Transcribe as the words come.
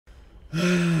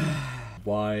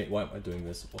Why am I doing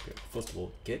this? Okay, first of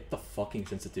all, get the fucking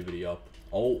sensitivity up.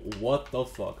 Oh, what the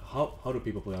fuck? How do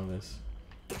people play on this?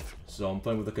 So I'm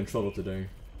playing with the controller today.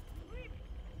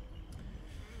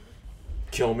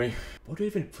 Kill me. Why do I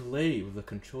even play with the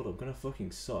controller? I'm gonna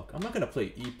fucking suck. I'm not gonna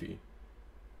play EP.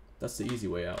 That's the easy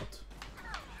way out.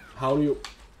 How do you...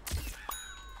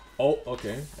 Oh,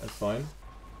 okay, that's fine.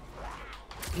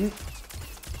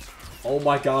 Oh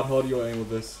my god, how do you aim with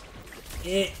this?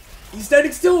 He's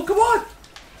standing still, come on!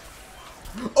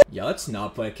 Oh. Yeah, let's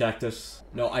not play Cactus.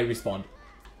 No, I respawn.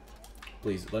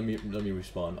 Please, let me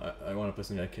respawn. I want to play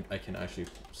something I can actually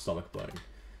stomach playing.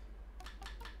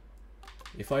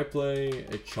 If I play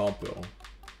a Chompo,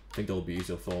 I think that'll be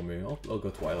easier for me. I'll go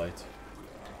Twilight.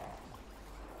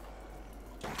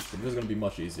 This is gonna be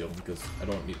much easier because I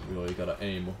don't really gotta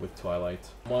aim with Twilight.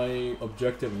 My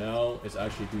objective now is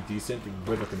actually do decent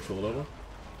with a controller.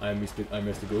 I missed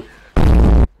the group.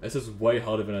 This is way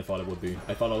harder than I thought it would be.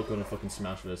 I thought I was gonna fucking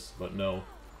smash this, but no.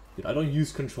 Dude, I don't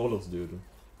use controllers, dude.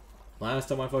 Last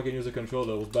time I fucking used a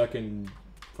controller was back in...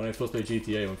 when I first played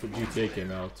GTA, when GTA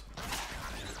came out.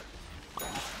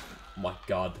 Oh my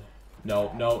god.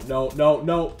 No, no, no, no,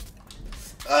 no!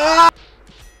 Ah!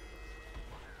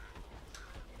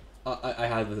 I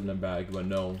had it in the bag, but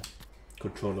no.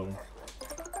 Controller.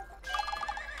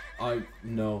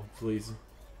 No, please.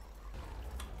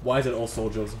 Why is it all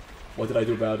soldiers? What did I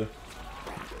do bad?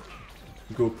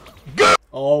 Goop.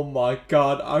 Oh my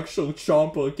god, actual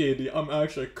Chomper KD. I'm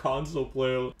actually a console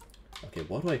player. Okay,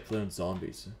 why do I play on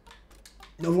zombies?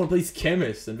 No one plays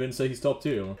Chemist and then say he's top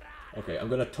tier. Okay, I'm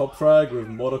gonna top frag with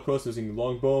Motocross using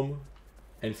Longbomb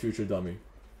and Future Dummy.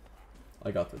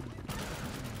 I got them.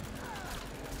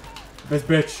 This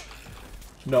bitch!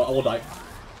 No, I will die.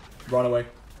 Run away.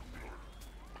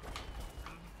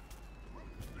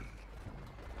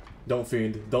 Don't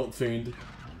fiend. Don't fiend.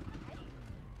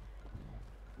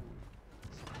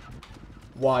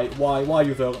 Why are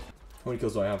you there? How many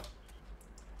kills do I have?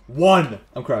 1!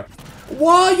 I'm cracked.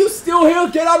 Why are you still here?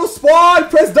 Get out of spawn!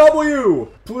 Press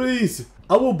W! Please!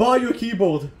 I will buy you a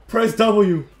keyboard. Press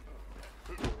W.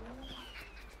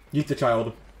 Yeet the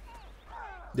child.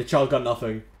 The child got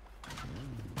nothing.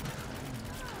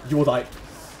 You will die.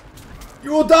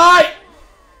 You will die!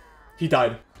 He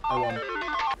died. I won.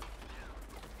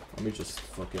 Let me just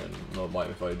fucking not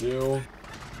mind if I do.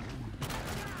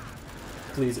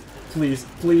 Please, please,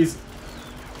 please.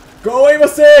 Go aim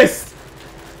assist!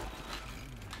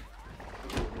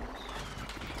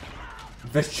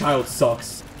 This child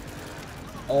sucks.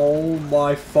 Oh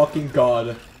my fucking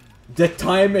god. The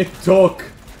time it took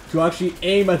to actually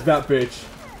aim at that bitch.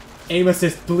 Aim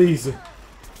assist, please.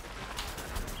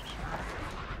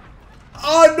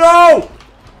 Oh no!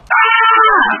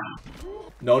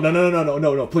 No, no, no, no, no,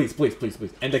 no, no, please, please, please,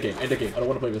 please. End the game, end the game. I don't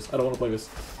want to play this. I don't want to play this.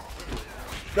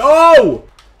 No!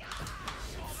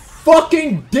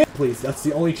 Fucking dick! Please, that's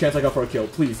the only chance I got for a kill.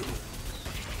 Please.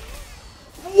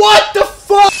 What the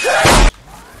fuck?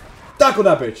 Tackle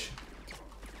that bitch.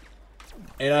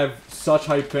 And I have such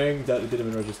high ping that it didn't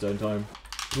even register in time.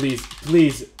 Please,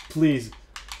 please, please.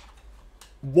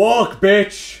 Walk,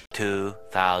 bitch!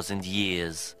 2,000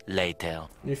 years later.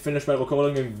 You finish by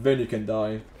recording and then you can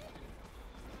die.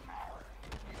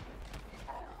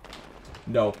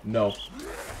 No, no.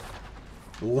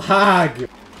 Lag!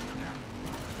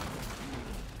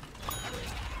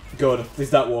 Good, at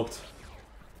least that worked.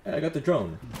 Hey, I got the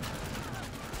drone.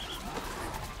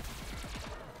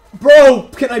 Bro,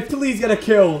 can I please get a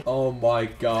kill? Oh my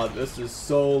god, this is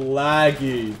so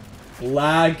laggy.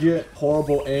 Lag,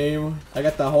 horrible aim. I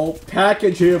got the whole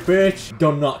package here, bitch.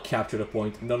 Do not capture the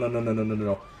point. No, no, no, no, no, no, no,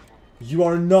 no. You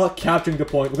are not capturing the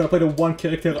point. We're gonna play the one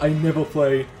character I never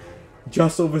play.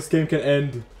 Just so this game can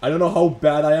end. I don't know how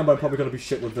bad I am, but I'm probably gonna be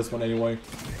shit with this one anyway.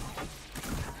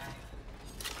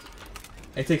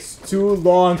 It takes too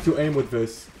long to aim with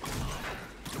this.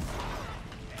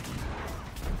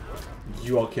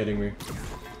 You are kidding me.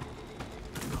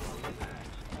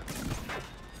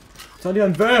 It's not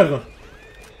even there.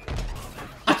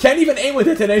 I can't even aim with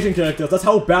detonation characters. That's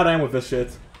how bad I am with this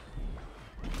shit.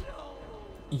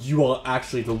 You are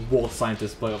actually the worst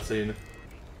scientist player I've seen.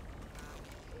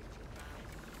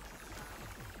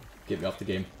 Get me off the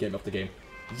game. Get me off the game.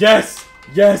 Yes!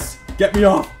 Yes! Get me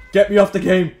off! Get me off the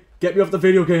game! Get me off the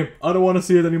video game! I don't want to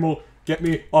see it anymore. Get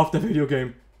me off the video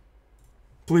game.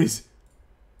 Please.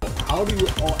 How do you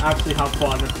all actually have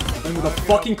fun playing with a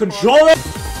fucking controller?